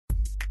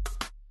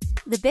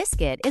The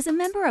Biscuit is a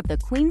member of the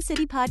Queen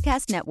City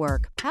Podcast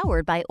Network,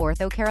 powered by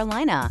Ortho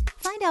Carolina.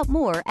 Find out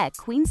more at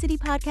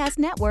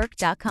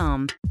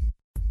queencitypodcastnetwork.com.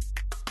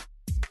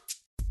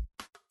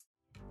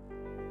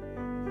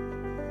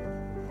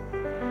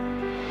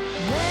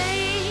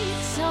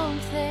 Make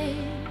something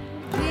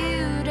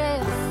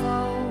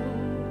beautiful.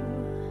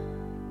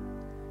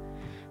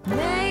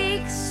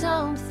 Make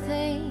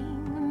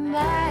something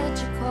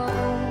magical.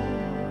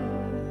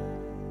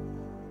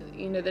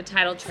 You know, the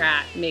title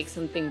track, Make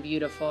Something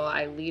Beautiful,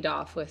 I lead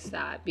off with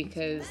that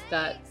because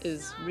that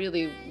is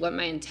really what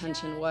my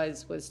intention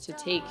was to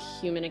take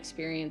human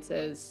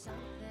experiences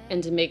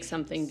and to make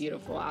something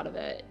beautiful out of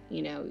it.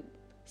 You know,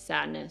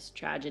 sadness,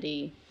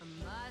 tragedy,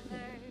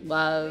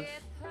 love,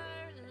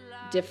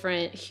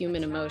 different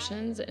human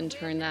emotions, and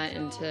turn that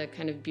into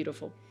kind of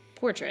beautiful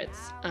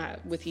portraits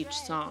with each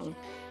song.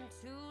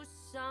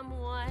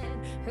 Someone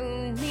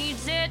who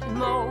needs it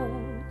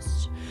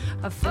most.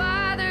 A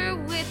father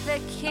with a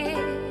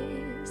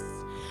kiss,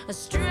 a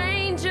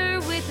stranger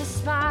with a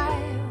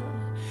smile.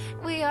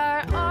 We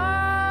are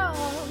all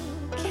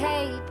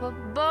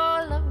capable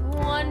of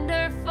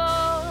wonderful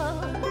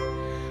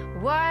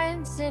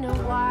once in a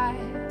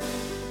while.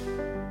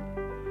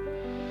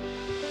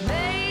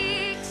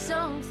 Make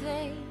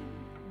something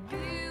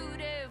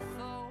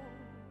beautiful.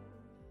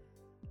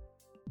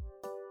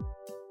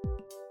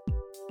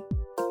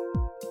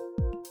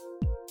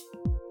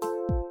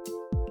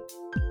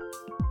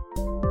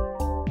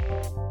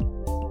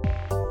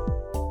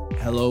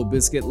 Hello,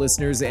 Biscuit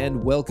listeners,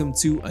 and welcome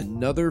to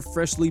another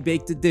freshly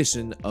baked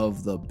edition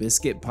of the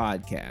Biscuit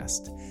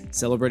Podcast,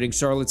 celebrating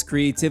Charlotte's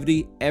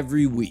creativity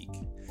every week.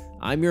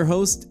 I'm your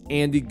host,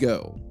 Andy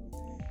Go.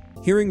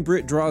 Hearing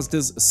Brit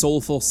Drozda's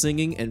soulful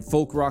singing and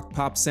folk rock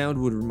pop sound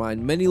would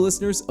remind many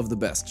listeners of the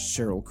best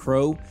Sheryl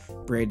Crow,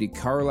 Brandi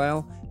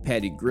Carlile,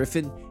 Patty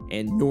Griffin,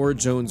 and Norah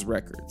Jones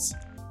records.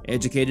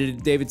 Educated in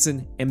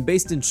Davidson and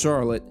based in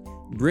Charlotte,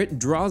 Brit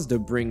Drozda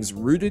brings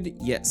rooted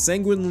yet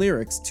sanguine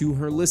lyrics to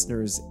her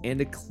listeners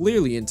and a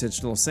clearly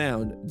intentional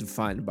sound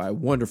defined by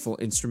wonderful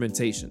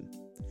instrumentation.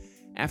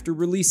 After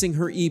releasing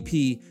her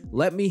EP,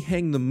 Let Me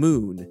Hang the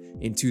Moon,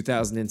 in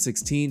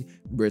 2016,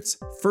 Brit's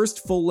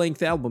first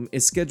full-length album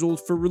is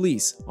scheduled for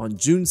release on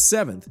June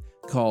 7th,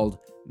 called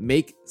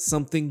Make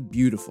Something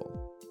Beautiful.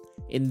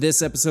 In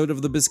this episode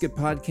of the Biscuit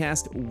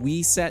Podcast,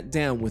 we sat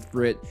down with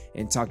Brit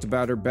and talked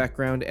about her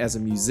background as a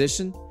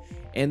musician,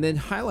 and then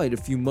highlight a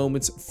few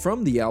moments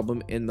from the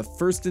album in the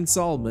first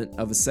installment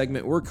of a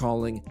segment we're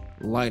calling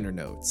Liner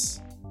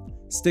Notes.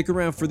 Stick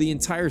around for the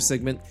entire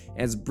segment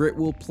as Brit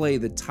will play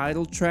the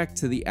title track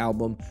to the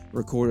album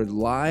recorded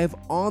live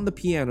on the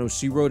piano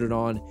she wrote it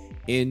on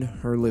in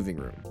her living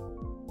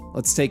room.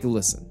 Let's take a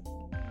listen.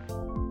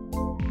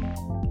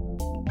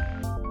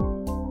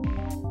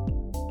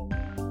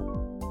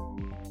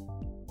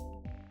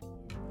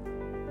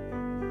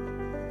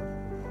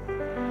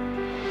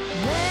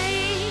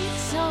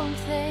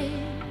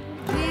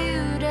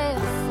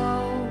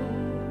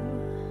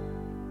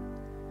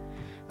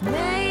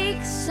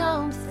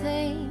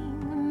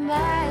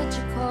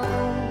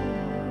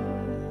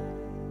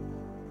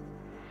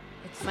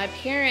 My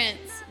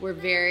parents were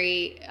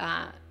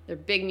they're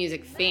big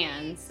music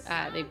fans.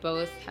 They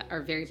both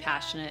are very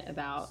passionate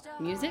about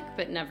music,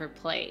 but never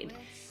played.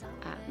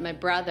 My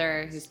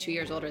brother, who's 2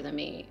 years older than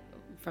me,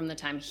 from the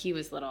time he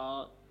was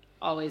little,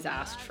 always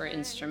asked for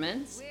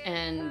instruments,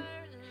 and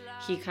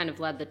he kind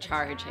of led the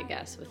charge, I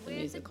guess, with the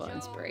musical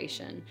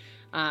inspiration.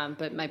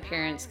 But my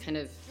parents kind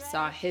of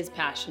saw his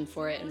passion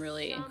for it and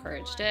really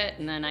encouraged it,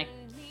 and then I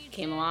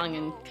came along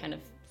and kind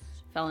of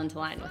fell into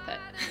line with it.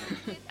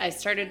 I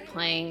started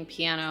playing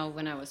piano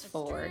when I was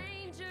 4,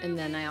 and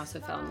then I also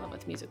fell in love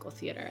with musical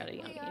theater at a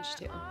young age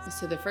too.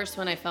 So the first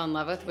one I fell in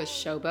love with was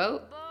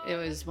Showboat. It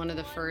was one of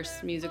the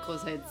first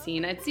musicals I'd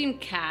seen. I'd seen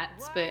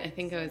Cats, but I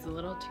think I was a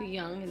little too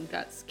young and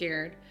got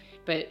scared.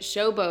 But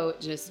Showboat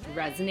just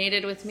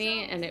resonated with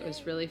me, and it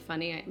was really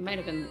funny. I might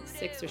have been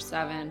 6 or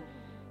 7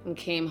 and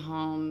came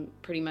home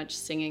pretty much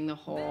singing the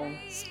whole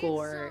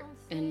score.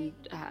 And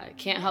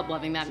Can't Help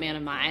Loving That Man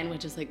of Mine,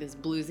 which is like this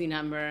bluesy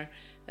number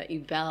that you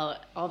belt.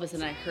 All of a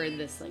sudden I heard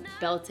this like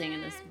belting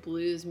and this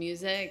blues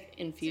music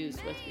infused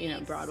with,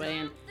 Broadway,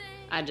 and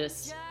I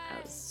was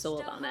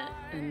sold on it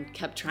and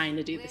kept trying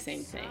to do the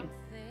same thing.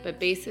 But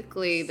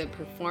basically the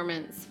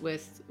performance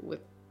with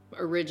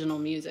original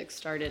music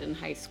started in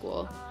high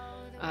school.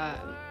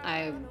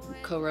 I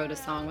co-wrote a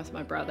song with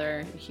my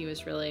brother. He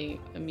was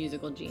really a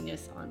musical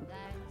genius on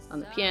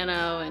the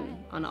piano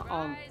and on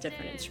all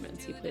different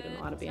instruments. He played in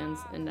a lot of bands,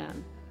 and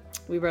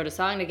we wrote a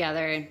song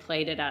together and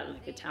played it at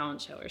like a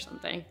talent show or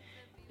something.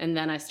 And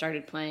then I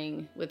started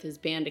playing with his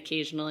band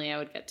occasionally. I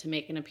would get to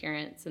make an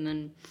appearance, and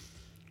then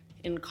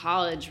in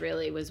college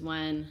really was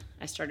when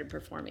I started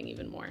performing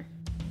even more.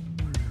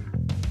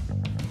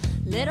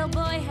 Little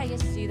boy, how you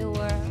see the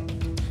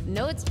world.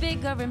 Know it's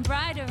bigger and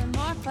brighter and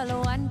more full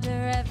of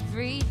wonder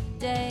every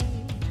day.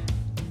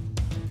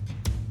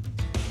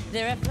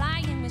 There are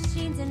flying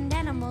machines and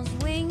animals'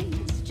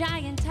 wings,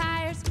 giant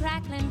tires,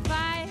 crackling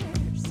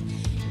fires.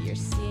 You're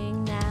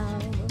seeing now,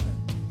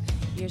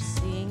 you're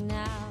seeing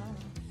now.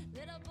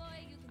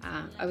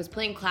 I was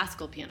playing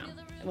classical piano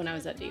when I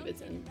was at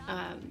Davidson.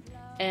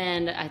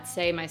 And I'd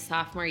say my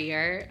sophomore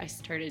year, I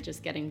started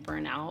just getting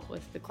burnt out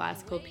with the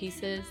classical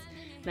pieces.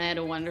 And I had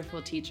a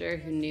wonderful teacher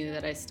who knew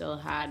that I still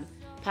had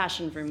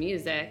passion for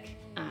music.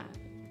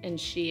 And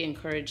she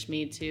encouraged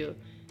me to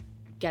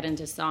get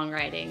into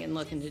songwriting and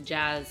look into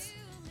jazz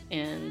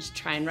and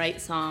try and write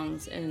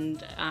songs,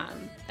 and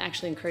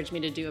actually encouraged me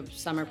to do a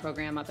summer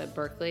program up at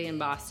Berkeley in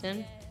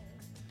Boston.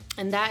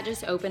 And that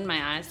just opened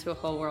my eyes to a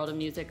whole world of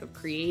music, of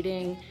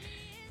creating,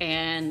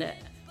 and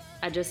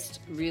I just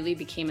really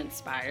became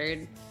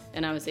inspired,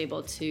 and I was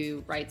able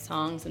to write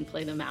songs and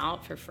play them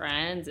out for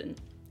friends, and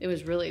it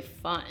was really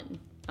fun,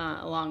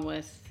 along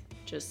with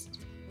just,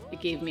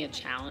 it gave me a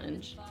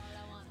challenge.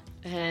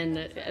 And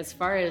as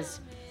far as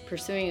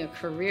pursuing a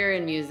career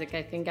in music,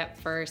 I think at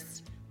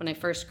first, when I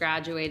first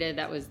graduated,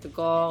 that was the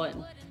goal,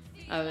 and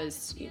I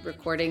was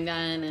recording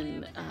then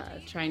and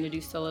trying to do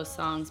solo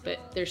songs,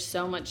 but there's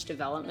so much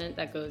development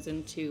that goes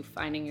into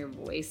finding your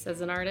voice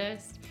as an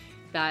artist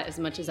that as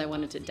much as I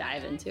wanted to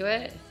dive into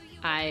it,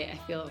 I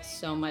feel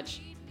so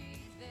much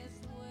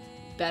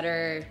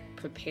better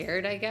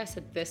prepared, I guess,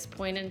 at this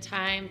point in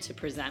time to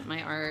present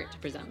my art, to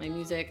present my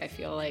music. I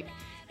feel like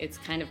it's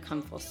kind of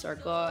come full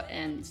circle,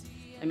 and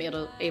I'm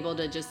able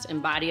to just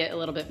embody it a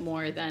little bit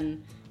more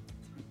than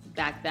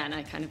back then.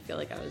 I kind of feel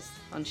like I was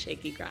on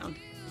shaky ground.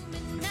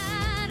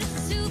 Not a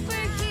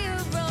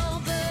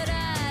superhero, but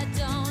I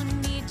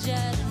don't need you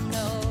to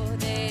know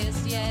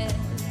this yet.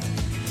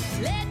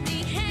 Let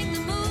me hang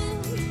the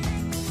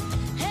moon,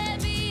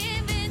 let me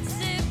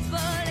invincible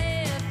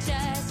if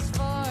just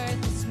for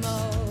the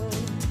smoke.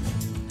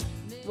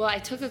 Well, I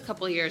took a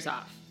couple years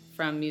off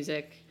from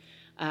music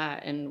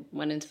and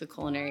went into the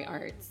culinary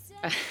arts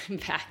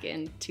back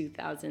in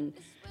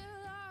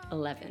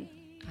 2011.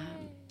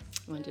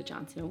 I went to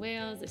Johnson &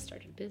 Wales, I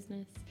started a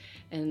business,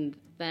 and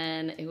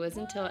then it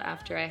wasn't until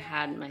after I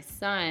had my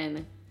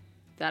son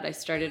that I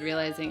started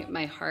realizing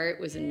my heart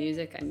was in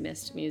music. I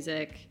missed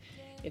music.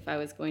 If I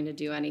was going to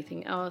do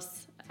anything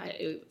else,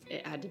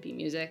 it had to be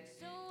music.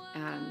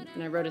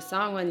 And I wrote a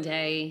song one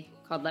day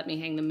called Let Me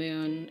Hang the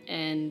Moon,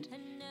 and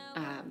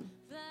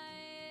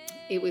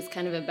it was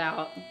kind of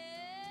about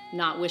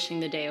not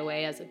wishing the day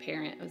away as a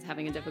parent. I was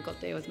having a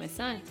difficult day with my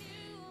son.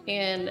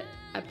 And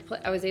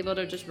I was able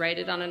to just write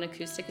it on an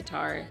acoustic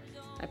guitar.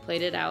 I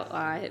played it out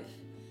live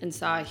and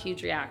saw a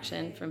huge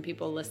reaction from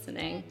people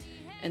listening,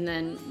 and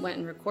then went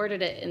and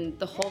recorded it, and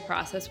the whole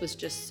process was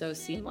just so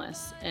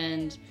seamless.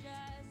 And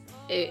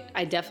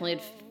I definitely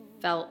had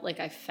felt like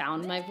I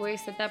found my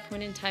voice at that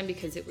point in time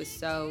because it was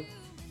so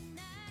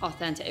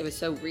authentic. It was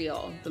so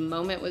real. The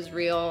moment was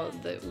real.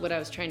 What I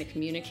was trying to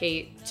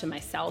communicate to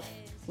myself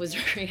was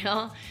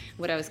real.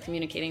 What I was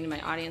communicating to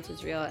my audience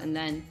was real. And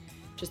then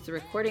just the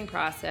recording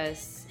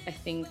process, I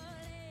think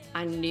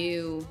I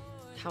knew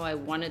how I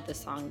wanted the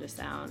song to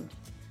sound,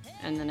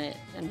 and then it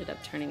ended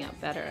up turning out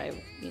better. I,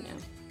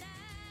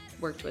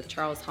 worked with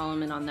Charles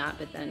Holloman on that,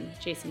 but then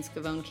Jason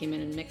Scavone came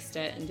in and mixed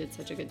it and did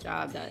such a good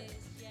job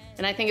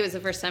and I think it was the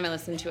first time I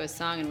listened to a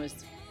song and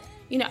was,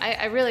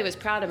 I really was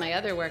proud of my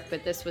other work,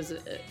 but this was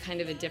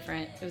kind of it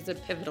was a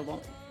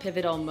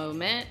pivotal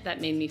moment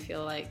that made me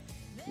feel like,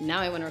 now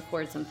I want to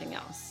record something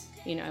else.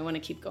 I want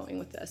to keep going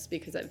with this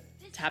because I've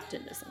tapped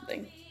into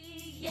something.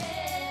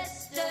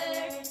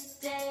 Yesterday,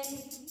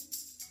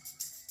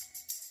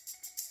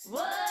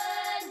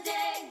 one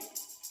day,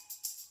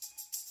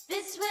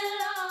 this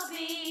will all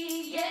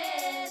be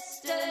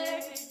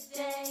yesterday.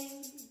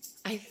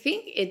 I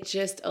think it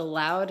just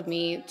allowed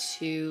me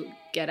to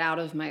get out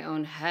of my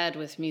own head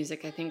with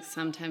music. I think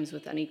sometimes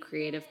with any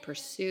creative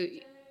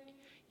pursuit,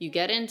 you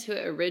get into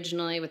it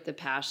originally with the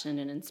passion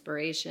and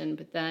inspiration,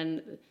 but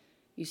then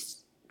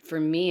for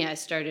me, I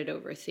started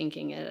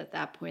overthinking it at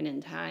that point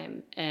in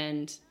time,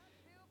 and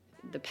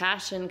the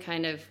passion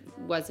kind of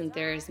wasn't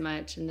there as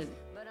much. And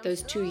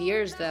those 2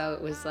 years, though,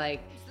 it was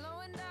like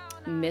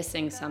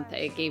missing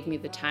something. It gave me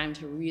the time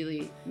to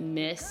really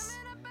miss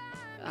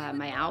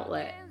my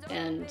outlet,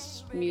 and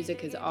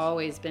music has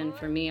always been,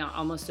 for me,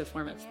 almost a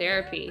form of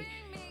therapy.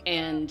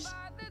 And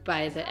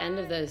by the end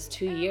of those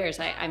 2 years,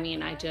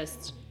 I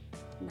just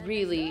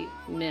really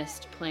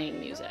missed playing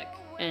music.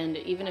 And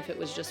even if it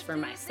was just for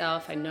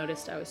myself, I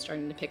noticed I was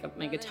starting to pick up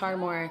my guitar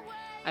more.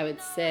 I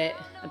would sit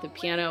at the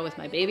piano with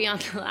my baby on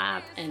the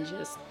lap and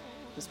just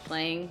was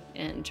playing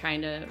and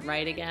trying to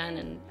write again.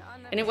 And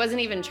it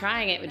wasn't even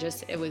trying,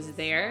 it was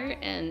there,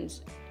 and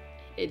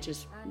it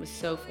just was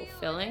so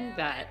fulfilling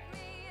that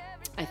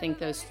I think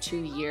those 2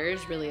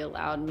 years really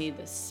allowed me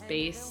the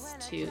space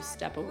to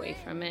step away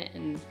from it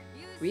and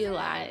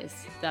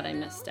realize that I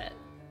missed it.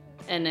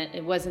 And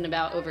it wasn't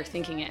about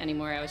overthinking it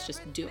anymore. I was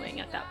just doing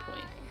at that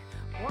point.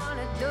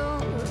 Wanna do,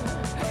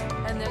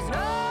 and there's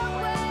no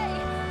way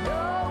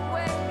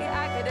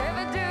I could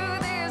ever do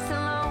this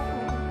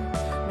alone.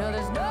 No,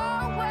 there's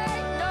no way,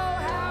 no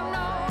how,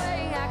 no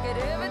way I could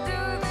ever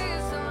do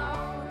this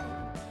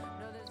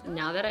alone.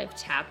 Now that I've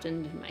tapped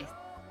into my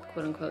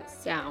quote-unquote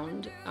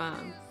sound,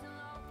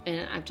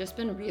 and I've just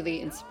been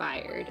really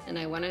inspired, and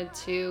I wanted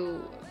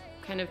to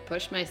kind of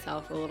push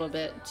myself a little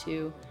bit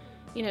to,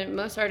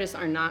 most artists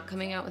are not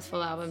coming out with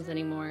full albums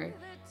anymore,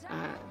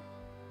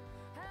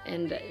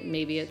 and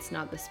maybe it's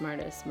not the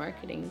smartest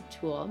marketing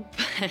tool,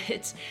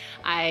 but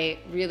I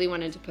really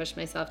wanted to push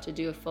myself to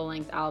do a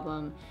full-length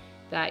album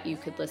that you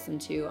could listen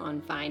to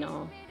on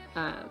vinyl,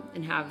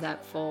 and have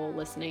that full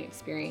listening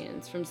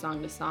experience from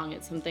song to song.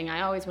 It's something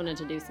I always wanted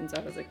to do since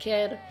I was a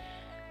kid,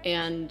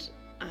 and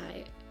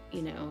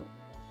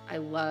I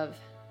love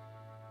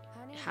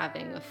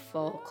having a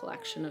full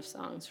collection of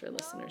songs for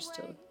listeners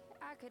to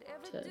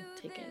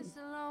take in.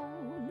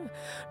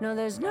 No,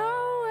 there's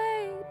no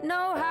way,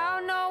 no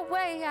how, no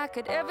way I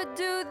could ever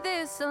do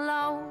this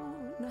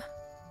alone.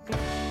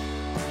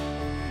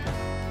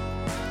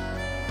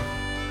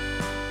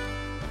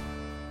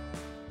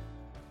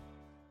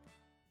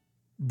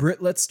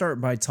 Brit, let's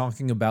start by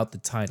talking about the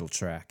title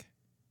track.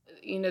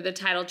 The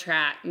title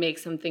track, Make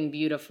Something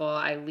Beautiful,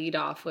 I lead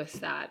off with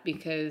that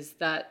because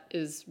that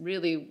is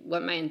really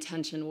what my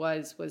intention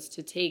was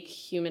to take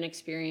human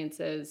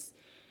experiences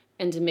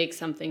and to make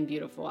something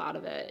beautiful out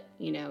of it.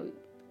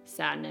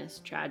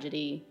 Sadness,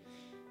 tragedy,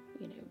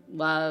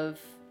 love,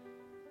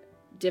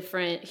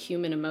 different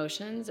human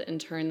emotions, and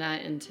turn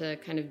that into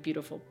kind of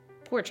beautiful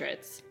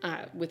portraits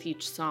with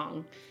each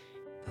song.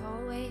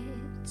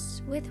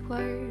 Poets with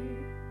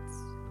words,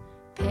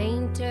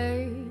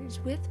 painters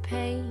with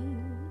paint,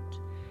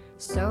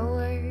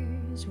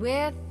 sewers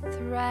with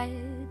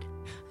thread,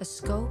 a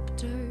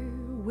sculptor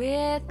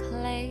with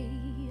clay,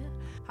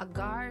 a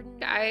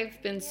garden.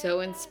 I've been so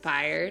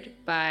inspired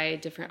by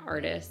different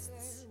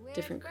artists,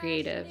 different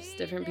creatives,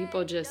 different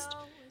people just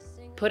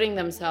putting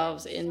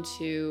themselves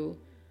into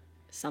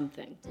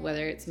something,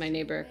 whether it's my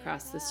neighbor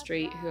across the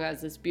street who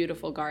has this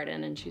beautiful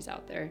garden and she's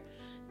out there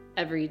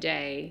every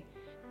day.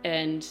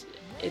 And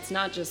it's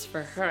not just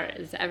for her,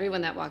 it's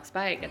everyone that walks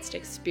by it gets to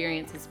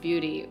experience this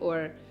beauty.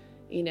 Or,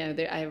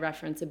 I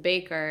reference a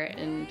baker,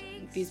 and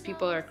these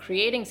people are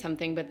creating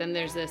something, but then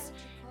there's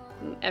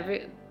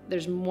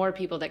there's more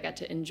people that get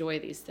to enjoy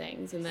these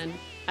things. And then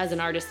as an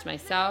artist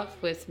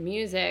myself with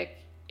music,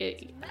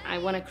 I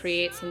want to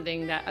create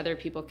something that other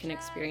people can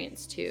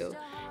experience too.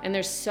 And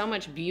there's so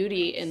much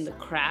beauty in the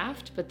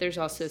craft, but there's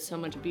also so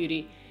much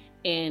beauty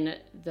in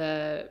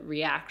the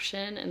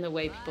reaction and the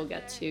way people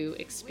get to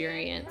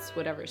experience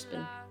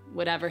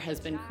whatever has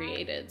been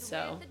created.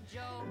 So,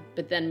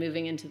 but then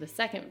moving into the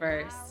second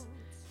verse,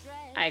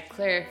 I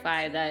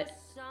clarify that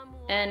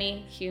any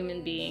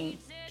human being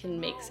can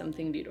make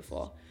something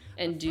beautiful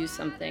and do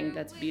something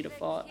that's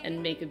beautiful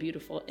and make a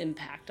beautiful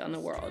impact on the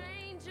world.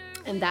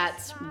 And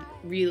that's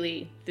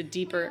really the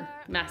deeper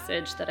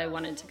message that I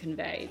wanted to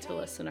convey to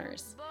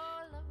listeners.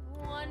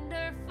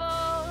 Wonderful,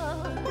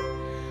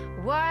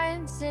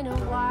 once in a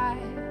while,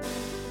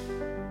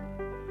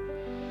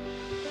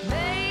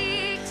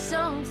 make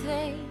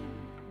something.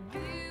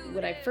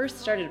 When I first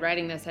started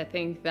writing this, I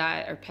think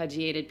that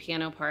arpeggiated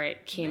piano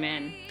part came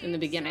in the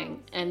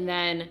beginning. And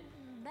then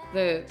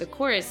the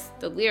chorus,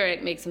 the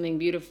lyric, Make Something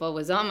Beautiful,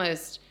 was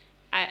almost,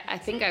 I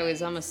think I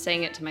was almost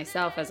saying it to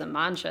myself as a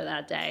mantra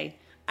that day.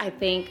 I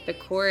think the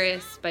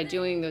chorus, by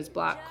doing those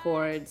block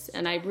chords,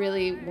 and I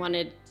really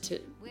wanted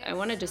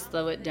to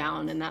slow it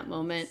down in that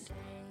moment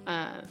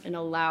and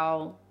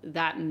allow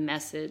that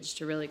message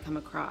to really come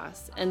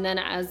across. And then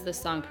as the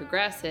song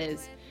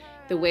progresses,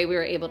 the way we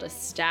were able to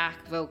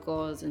stack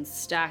vocals and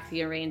stack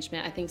the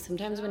arrangement, I think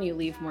sometimes when you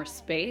leave more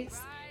space,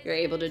 you're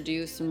able to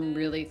do some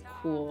really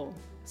cool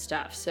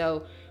stuff.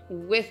 So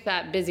with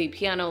that busy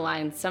piano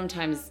line,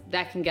 sometimes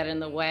that can get in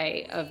the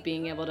way of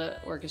being able to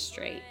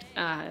orchestrate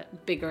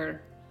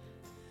bigger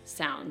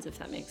sounds, if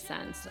that makes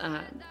sense.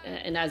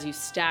 And as you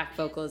stack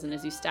vocals and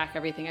as you stack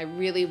everything, I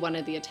really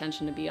wanted the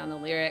attention to be on the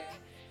lyric,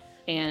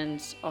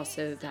 and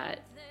also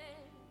that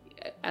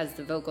as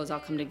the vocals all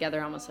come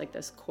together, almost like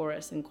this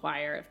chorus and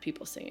choir of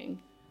people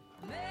singing.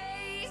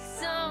 Make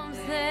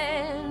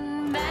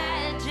something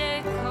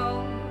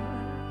magical.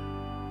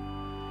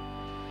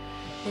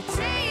 It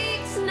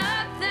takes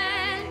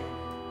nothing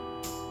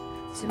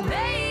to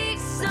make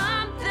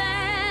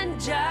something,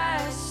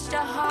 just a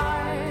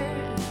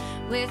heart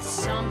with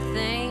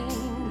something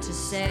to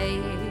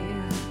say.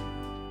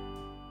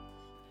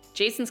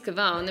 Jason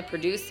Scavone, the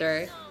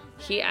producer,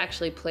 he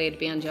actually played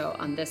banjo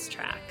on this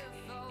track.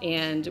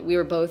 And we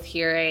were both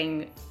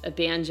hearing a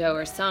banjo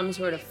or some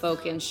sort of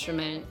folk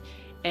instrument,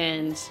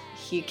 and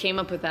he came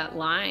up with that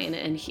line,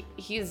 and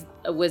he's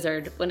a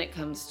wizard when it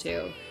comes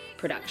to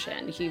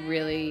production. He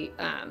really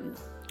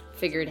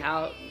figured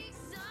out,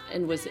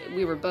 and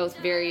we were both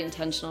very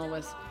intentional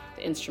with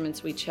the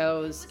instruments we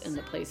chose and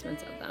the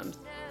placements of them.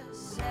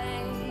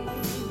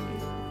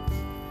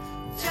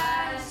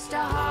 Just a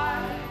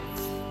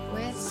heart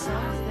with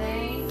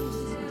something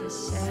to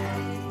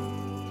say.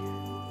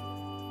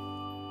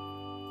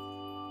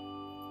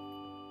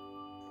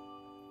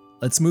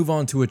 Let's move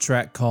on to a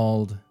track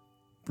called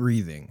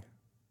Breathing.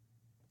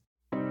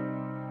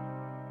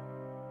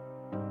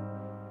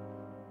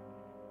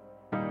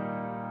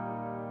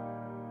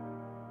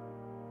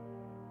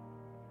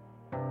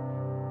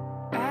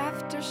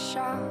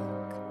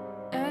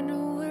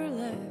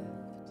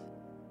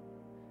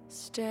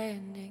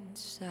 standing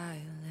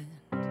silent.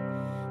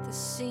 The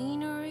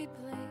scenery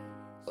plays.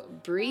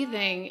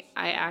 Breathing,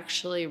 I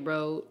actually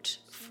wrote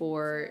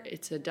for,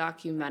 it's a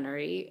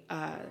documentary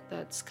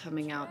that's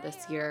coming out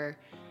this year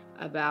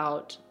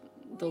about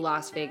the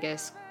Las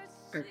Vegas,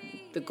 or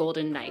the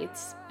Golden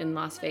Knights in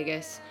Las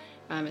Vegas.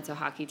 It's a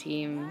hockey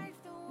team,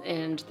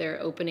 and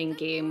their opening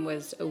game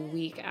was a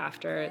week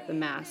after the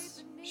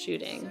mass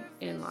shooting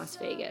in Las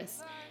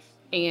Vegas.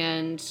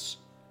 And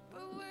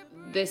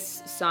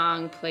this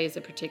song plays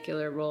a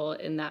particular role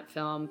in that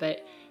film,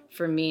 but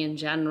for me in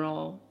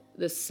general,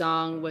 the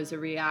song was a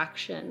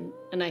reaction,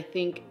 and I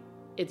think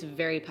it's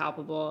very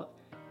palpable.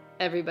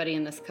 Everybody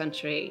in this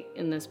country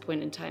in this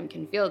point in time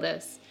can feel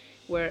this,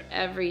 where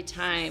every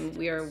time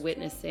we are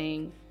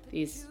witnessing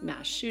these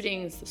mass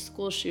shootings, the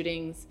school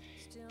shootings,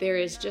 there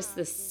is just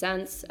this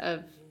sense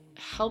of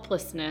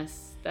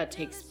helplessness that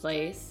takes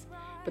place,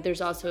 but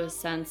there's also a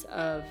sense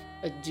of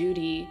a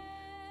duty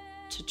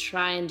to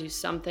try and do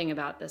something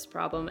about this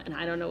problem. And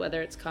I don't know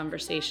whether it's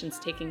conversations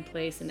taking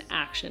place and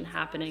action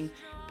happening,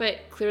 but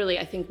clearly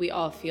I think we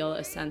all feel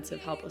a sense of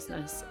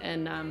helplessness.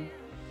 And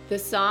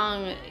this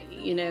song,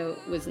 you know,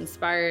 was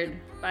inspired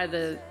by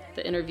the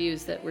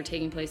interviews that were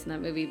taking place in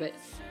that movie, but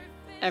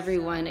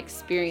everyone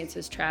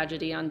experiences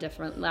tragedy on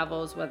different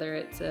levels, whether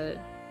it's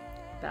a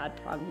bad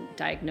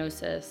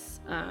diagnosis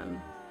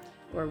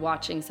or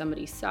watching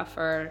somebody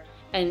suffer.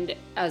 And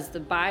as the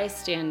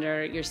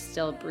bystander, you're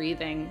still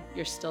breathing,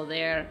 you're still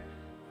there.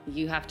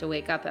 You have to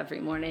wake up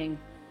every morning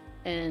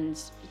and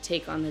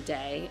take on the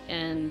day.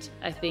 And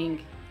I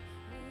think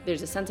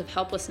there's a sense of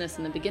helplessness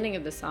in the beginning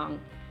of the song,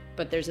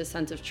 but there's a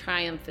sense of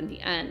triumph in the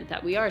end,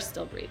 that we are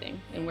still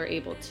breathing and we're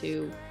able to,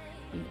 you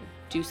know,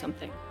 do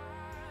something.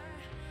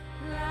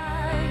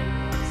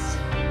 Lights.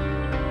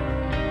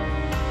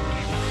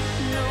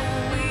 No,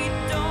 we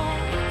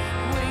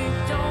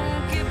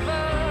don't give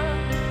up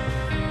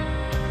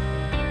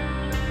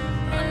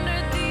under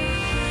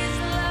these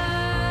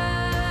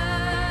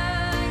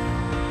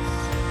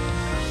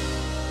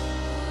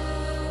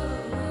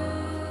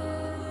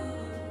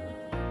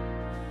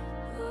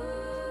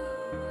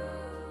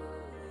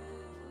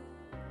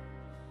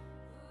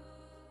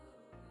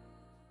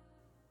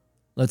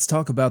Let's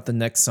talk about the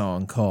next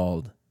song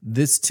called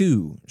This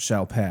Too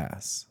Shall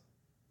Pass.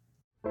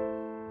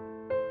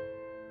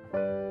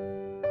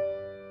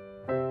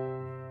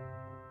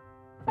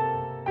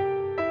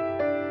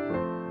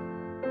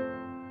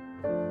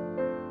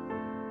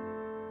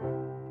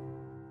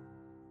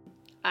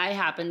 I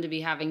happened to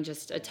be having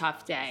just a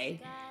tough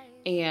day,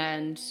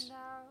 and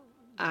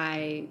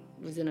I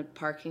was in a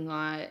parking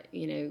lot,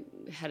 you know,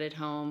 headed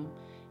home,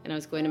 and I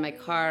was going to my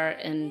car,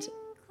 and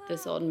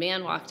this old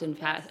man walked in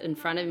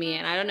front of me,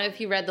 and I don't know if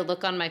he read the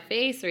look on my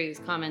face or he was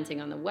commenting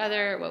on the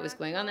weather, what was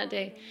going on that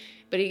day,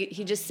 but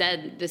he just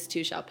said, "This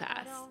too shall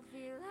pass."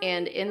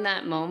 And in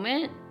that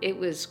moment, it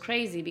was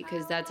crazy,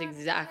 because that's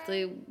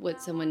exactly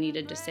what someone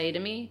needed to say to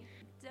me.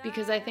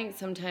 Because I think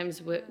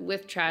sometimes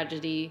with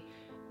tragedy,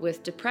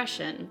 with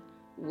depression,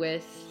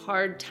 with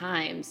hard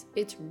times,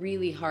 it's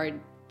really hard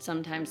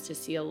sometimes to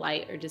see a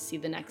light or to see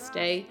the next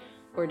day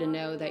or to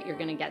know that you're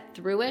gonna get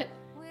through it.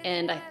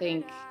 And I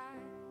think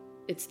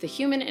it's the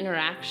human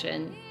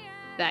interaction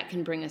that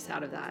can bring us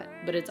out of that.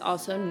 But it's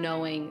also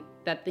knowing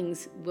that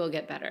things will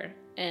get better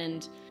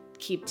and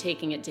keep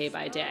taking it day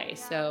by day.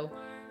 So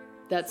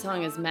that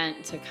song is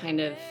meant to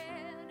kind of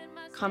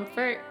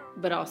comfort,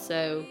 but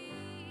also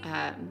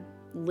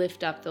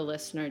lift up the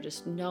listener,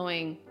 just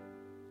knowing,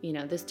 you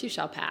know, this too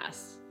shall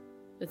pass.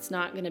 It's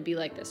not going to be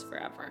like this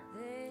forever.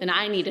 And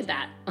I needed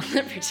that on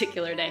that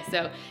particular day.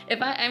 So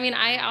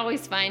I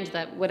always find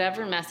that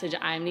whatever message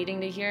I'm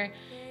needing to hear,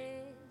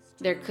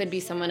 there could be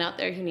someone out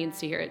there who needs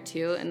to hear it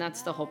too. And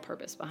that's the whole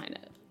purpose behind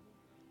it.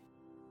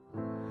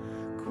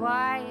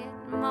 quiet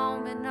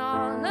moment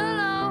all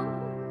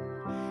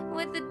alone,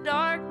 with the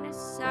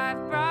darkness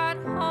I've brought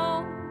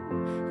home,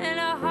 and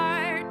a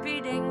heart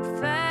beating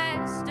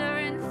faster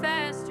and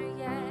faster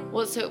yet.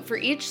 Well, so for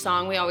each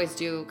song, we always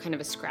do kind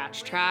of a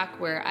scratch track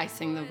where I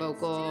sing the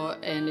vocal,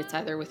 and it's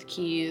either with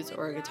keys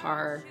or a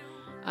guitar,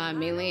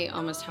 mainly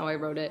almost how I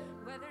wrote it.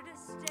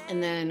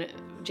 And then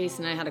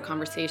Jason and I had a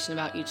conversation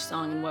about each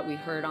song and what we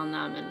heard on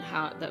them and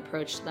how the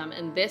approach to them.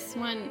 And this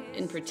one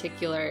in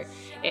particular,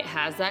 it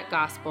has that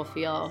gospel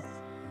feel.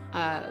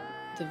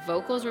 The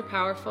vocals were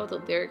powerful, the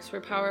lyrics were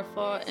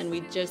powerful, and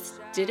we just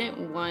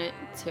didn't want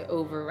to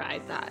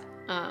override that.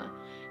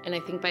 And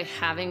I think by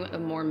having a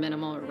more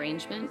minimal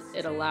arrangement,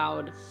 it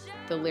allowed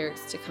the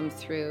lyrics to come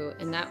through.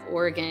 And that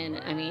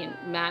organ, I mean,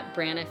 Matt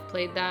Braniff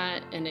played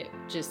that, and it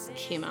just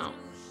came out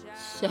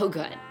so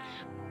good.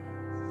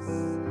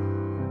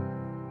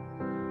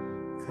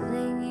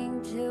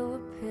 Clinging to a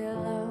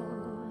pillow,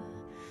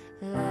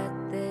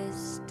 let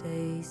this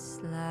day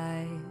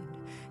slide.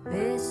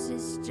 This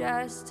is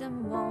just a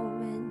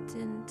moment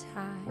in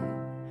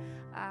time.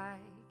 I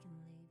can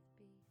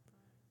leave.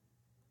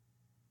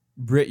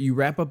 Brit, you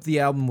wrap up the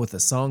album with a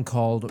song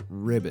called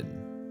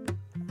Ribbon.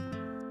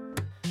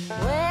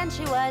 When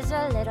she was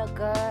a little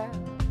girl,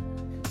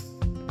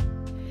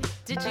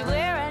 did she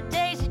wear a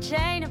daisy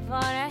chain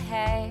upon her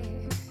hair.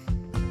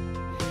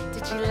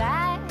 Did she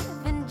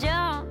laugh and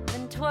jump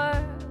and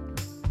twirl?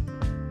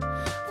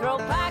 Throw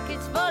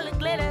pockets full of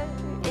glitter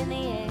in the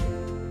air.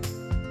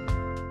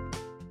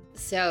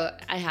 So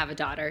I have a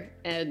daughter,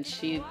 and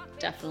she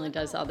definitely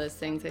does all those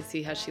things. I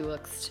see how she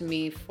looks to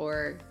me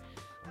for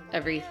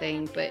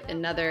everything. But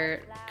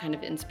another kind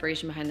of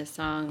inspiration behind the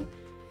song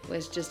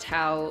was just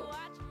how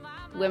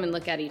women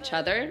look at each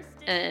other.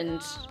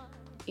 And,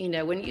 you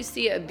know, when you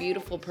see a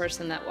beautiful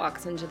person that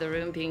walks into the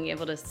room, being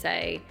able to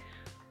say,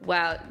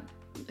 wow,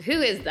 who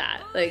is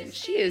that? Like,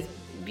 she is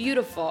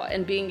beautiful,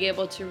 and being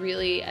able to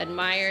really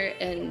admire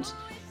and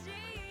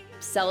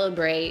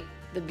celebrate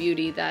the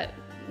beauty that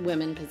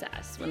women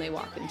possess when they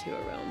walk into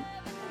a room.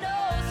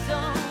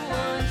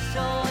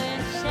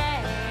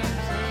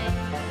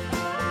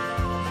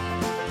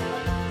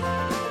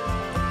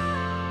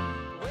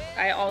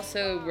 I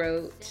also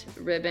wrote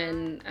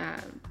Ribbon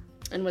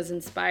and was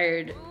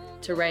inspired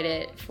to write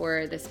it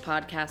for this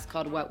podcast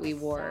called What We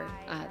Wore.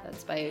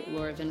 That's by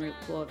Laura Vinroot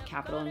Pool of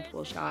Capital and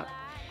Pool Shop.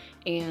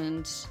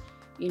 And,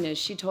 you know,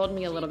 she told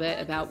me a little bit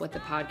about what the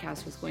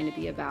podcast was going to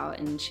be about,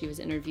 and she was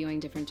interviewing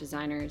different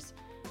designers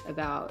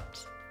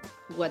about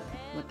what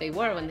they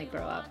wore when they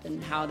grow up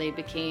and how they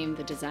became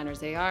the designers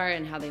they are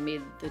and how they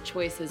made the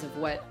choices of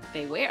what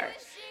they wear.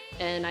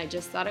 And I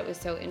just thought it was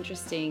so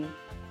interesting.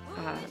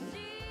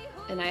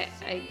 And I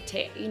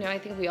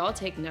think we all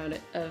take note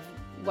of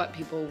what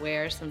people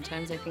wear.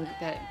 Sometimes I think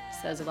that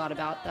says a lot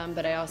about them,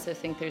 but I also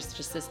think there's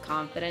just this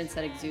confidence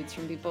that exudes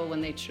from people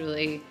when they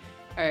truly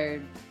are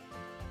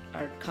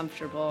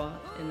comfortable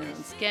in their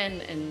own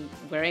skin and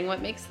wearing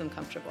what makes them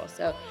comfortable.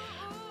 So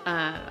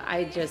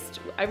I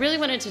really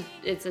wanted to,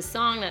 it's a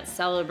song that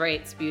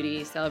celebrates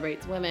beauty,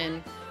 celebrates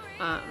women,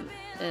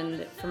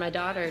 and for my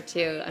daughter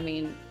too. I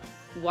mean,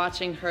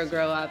 watching her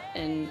grow up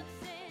and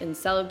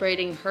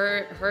celebrating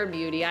her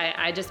beauty,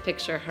 I just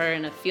picture her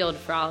in a field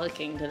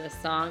frolicking to this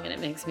song, and it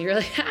makes me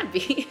really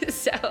happy.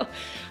 So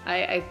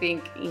I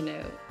think, you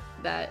know,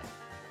 that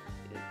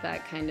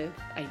kind of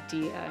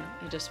idea,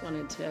 I just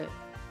wanted to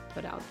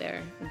put out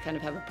there and kind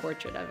of have a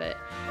portrait of it.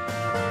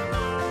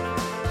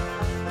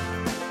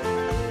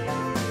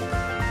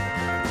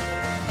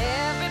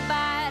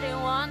 Everybody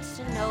wants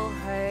to know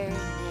her name.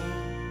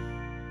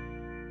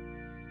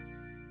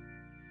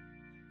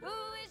 Who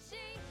is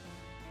she?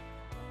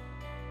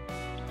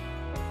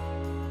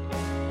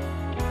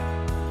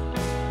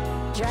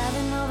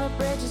 Driving over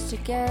bridges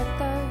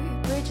together,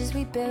 bridges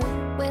we built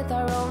with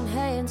our own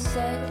hands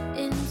set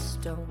in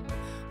stone.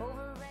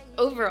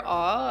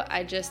 Overall,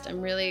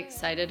 I'm really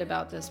excited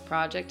about this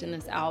project and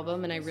this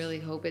album, and I really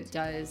hope it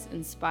does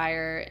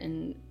inspire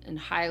and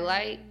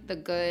highlight the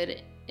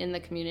good in the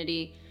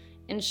community,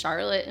 in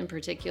Charlotte in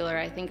particular.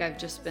 I think I've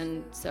just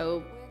been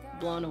so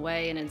blown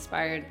away and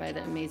inspired by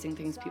the amazing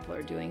things people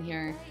are doing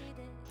here.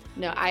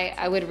 No,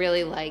 I would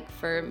really like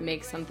for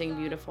Make Something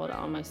Beautiful to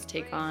almost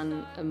take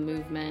on a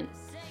movement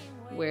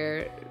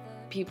where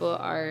people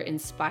are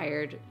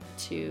inspired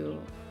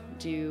to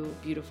do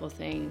beautiful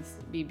things,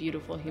 be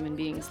beautiful human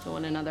beings to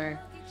one another,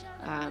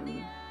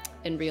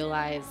 and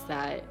realize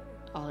that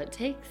all it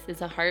takes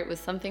is a heart with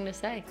something to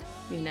say,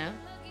 you know?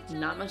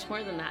 Not much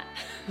more than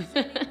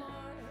that.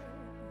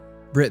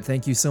 Brit,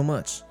 thank you so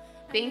much.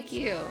 Thank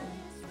you.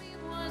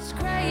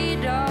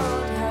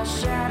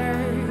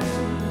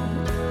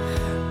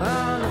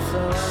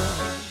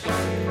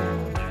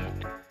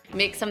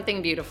 Make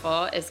Something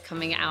Beautiful is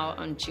coming out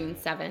on June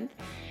 7th.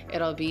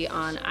 It'll be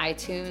on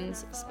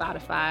iTunes,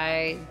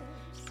 Spotify,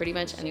 pretty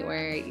much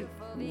anywhere you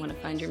want to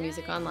find your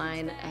music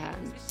online.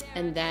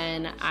 And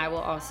then I will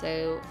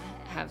also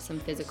have some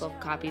physical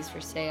copies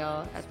for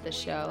sale at the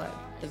show at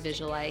the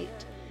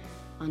Visualite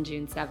on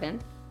June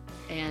 7th.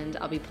 And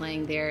I'll be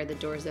playing there. The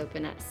doors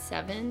open at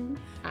 7.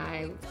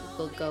 I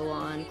will go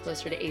on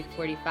closer to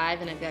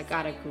 8:45, and I've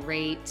got a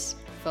great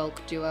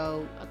folk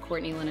duo,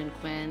 Courtney Lynn and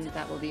Quinn,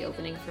 that will be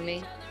opening for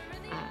me.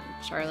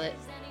 Charlotte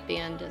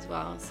band as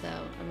well, so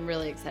I'm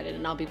really excited,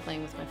 and I'll be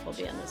playing with my full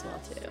band as well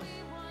too.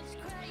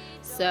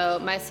 So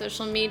my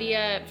social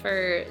media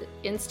for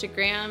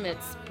Instagram,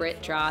 it's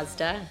Brit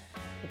Drozda.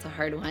 It's a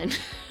hard one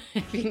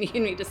if you need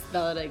me to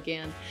spell it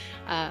again.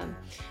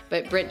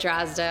 But Brit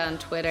Drozda on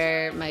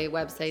Twitter. My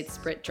website's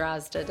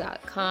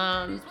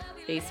britdrozda.com.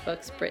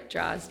 Facebook's Brit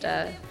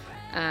Drozda.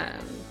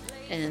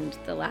 And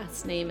the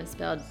last name is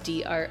spelled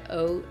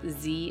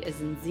D-R-O-Z as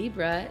in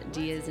zebra,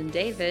 D as in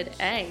David,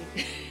 A.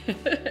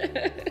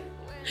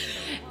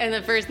 And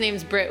the first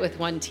name's Brit with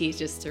one T,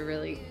 just to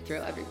really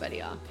throw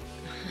everybody off.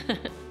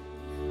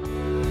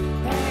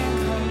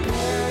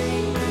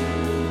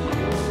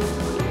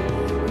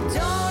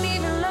 Don't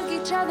even look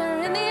each other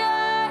in the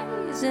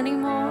eyes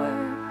anymore.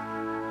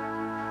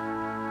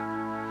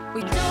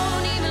 We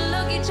don't even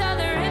look each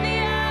other in the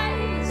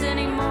eyes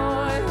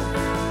anymore.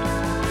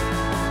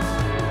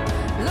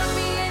 Look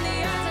me in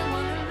the eyes, I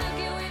wanna look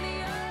you in the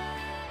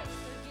eyes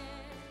again.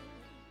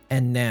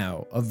 And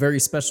now, a very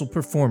special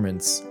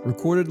performance,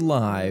 recorded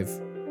live,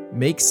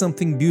 Make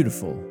Something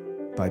Beautiful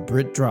by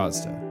Brit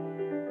Drozda.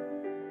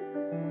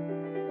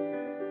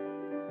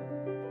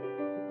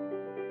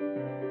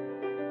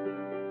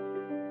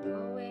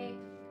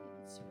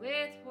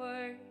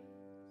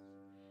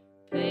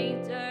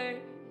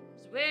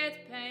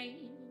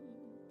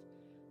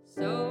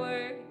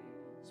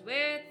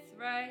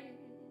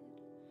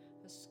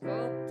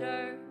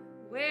 sculptor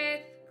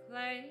with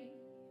clay,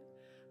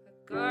 a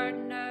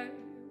gardener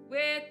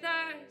with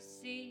a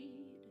seed,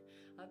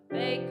 a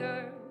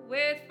baker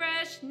with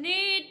fresh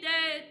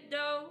kneaded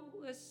dough,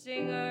 a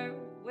singer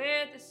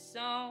with a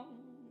song,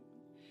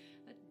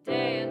 a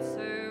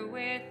dancer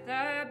with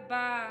a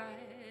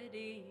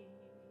body.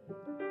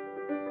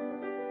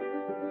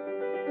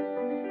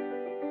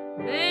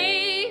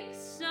 Make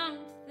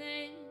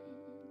something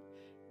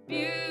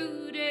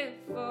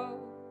beautiful.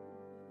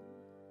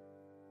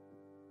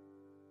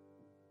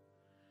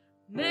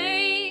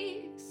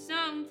 Make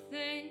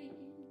something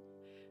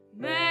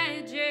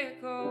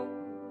magical.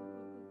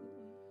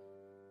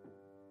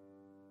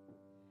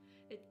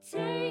 It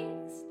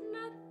takes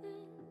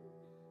nothing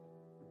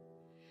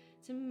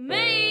to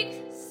make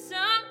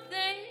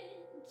something,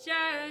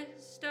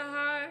 just a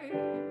heart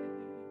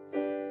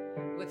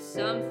with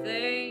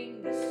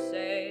something to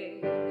say.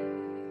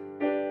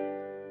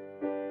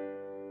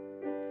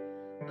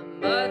 A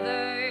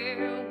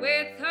mother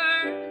with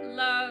her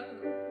love,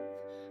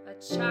 a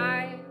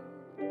child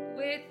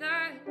with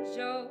a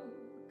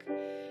joke,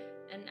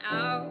 an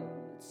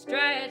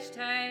outstretched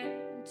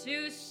hand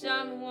to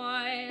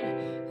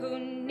someone who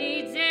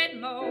needs it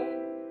most,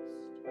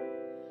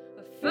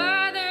 a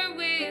father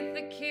with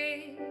a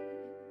kiss,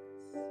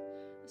 a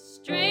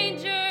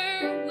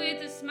stranger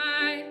with a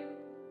smile.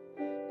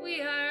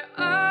 We are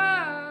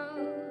all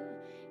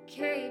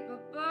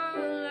capable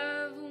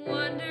of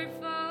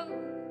wonderful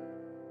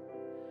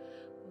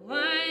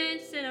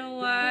once in a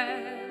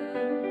while.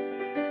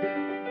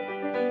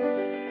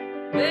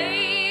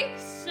 Make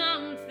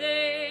something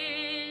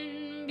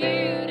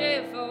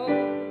beautiful.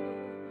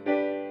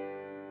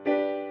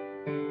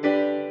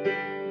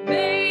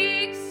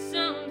 Make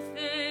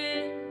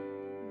something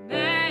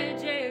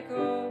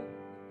magical.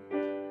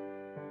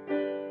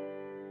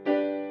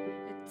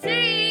 It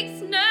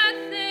takes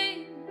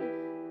nothing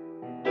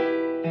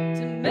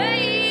to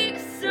make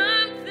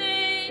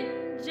something,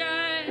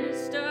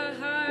 just a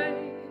heart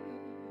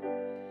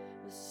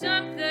with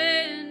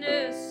something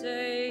to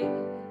say.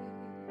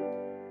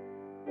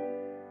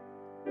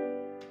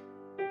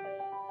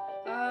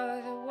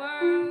 Oh, the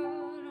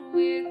world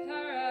with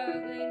her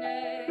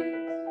ugliness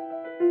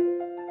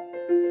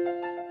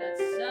that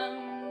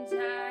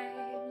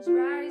sometimes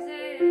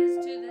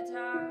rises to the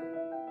top.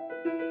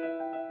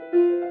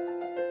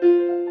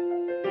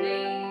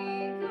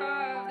 Think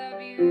of the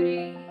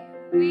beauty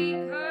we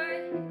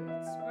could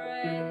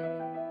spread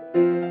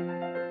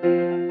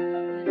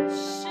and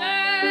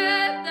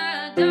shut the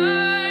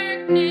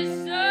darkness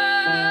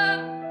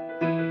up.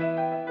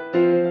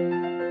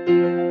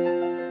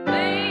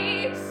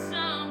 Make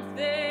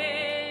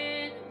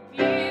something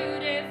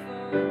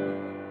beautiful.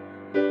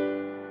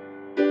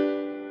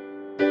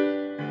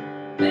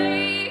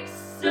 Make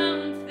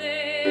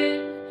something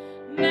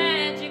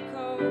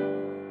magical.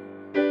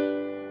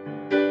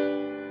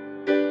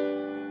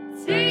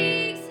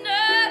 Takes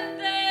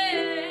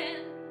nothing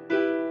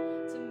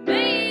to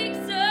make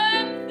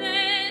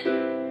something,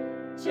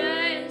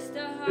 just a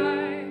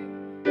heart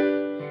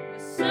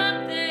with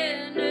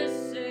something to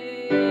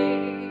say.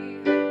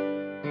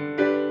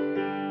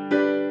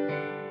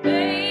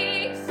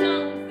 Make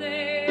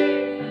something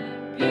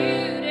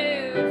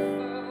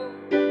beautiful.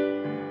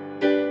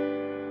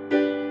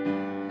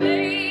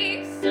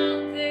 Make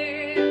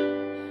something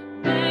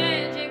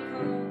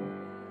magical.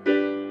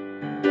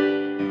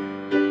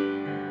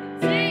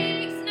 It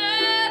takes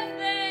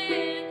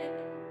nothing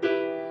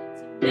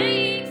to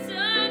make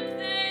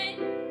something,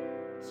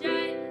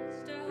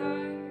 just a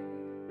heart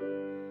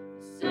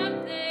with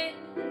something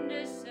to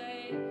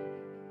say.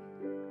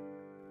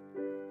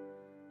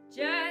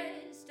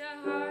 Just a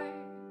heart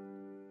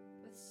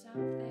with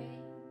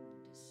something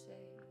to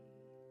say.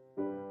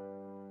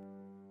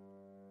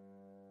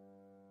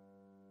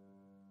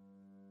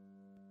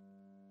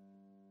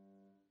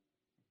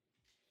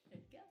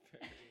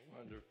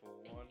 Wonderful,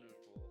 wonderful.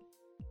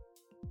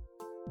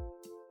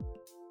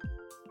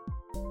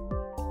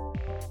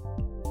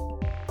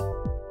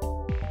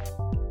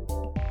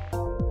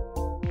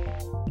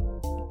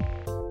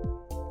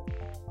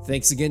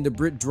 Thanks again to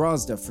Brit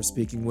Drozda for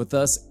speaking with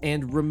us,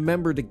 and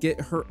remember to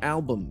get her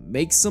album,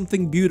 Make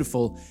Something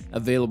Beautiful,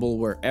 available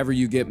wherever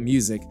you get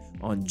music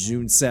on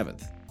June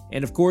 7th.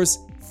 And of course,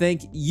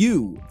 thank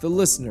you, the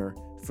listener,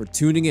 for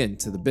tuning in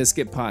to the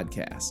Biscuit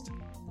Podcast.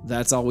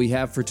 That's all we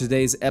have for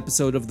today's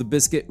episode of The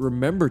Biscuit.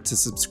 Remember to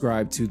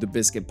subscribe to The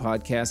Biscuit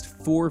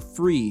Podcast for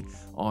free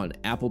on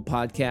Apple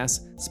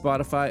Podcasts,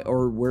 Spotify,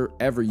 or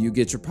wherever you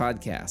get your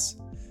podcasts.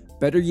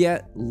 Better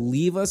yet,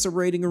 leave us a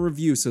rating or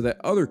review so that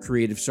other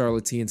creative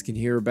charlatans can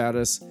hear about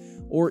us,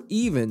 or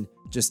even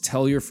just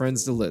tell your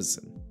friends to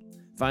listen.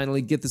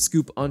 Finally, get the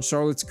scoop on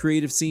Charlotte's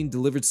creative scene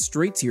delivered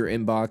straight to your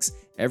inbox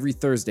every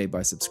Thursday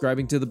by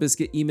subscribing to the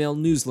Biscuit email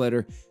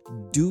newsletter.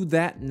 Do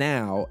that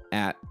now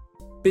at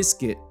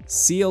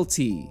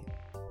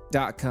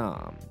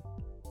biscuitclt.com.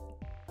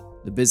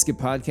 The Biscuit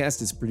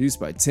Podcast is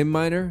produced by Tim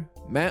Miner,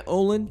 Matt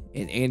Olin,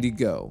 and Andy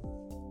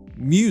Go.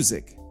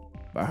 Music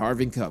by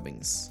Harvey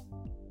Cummings.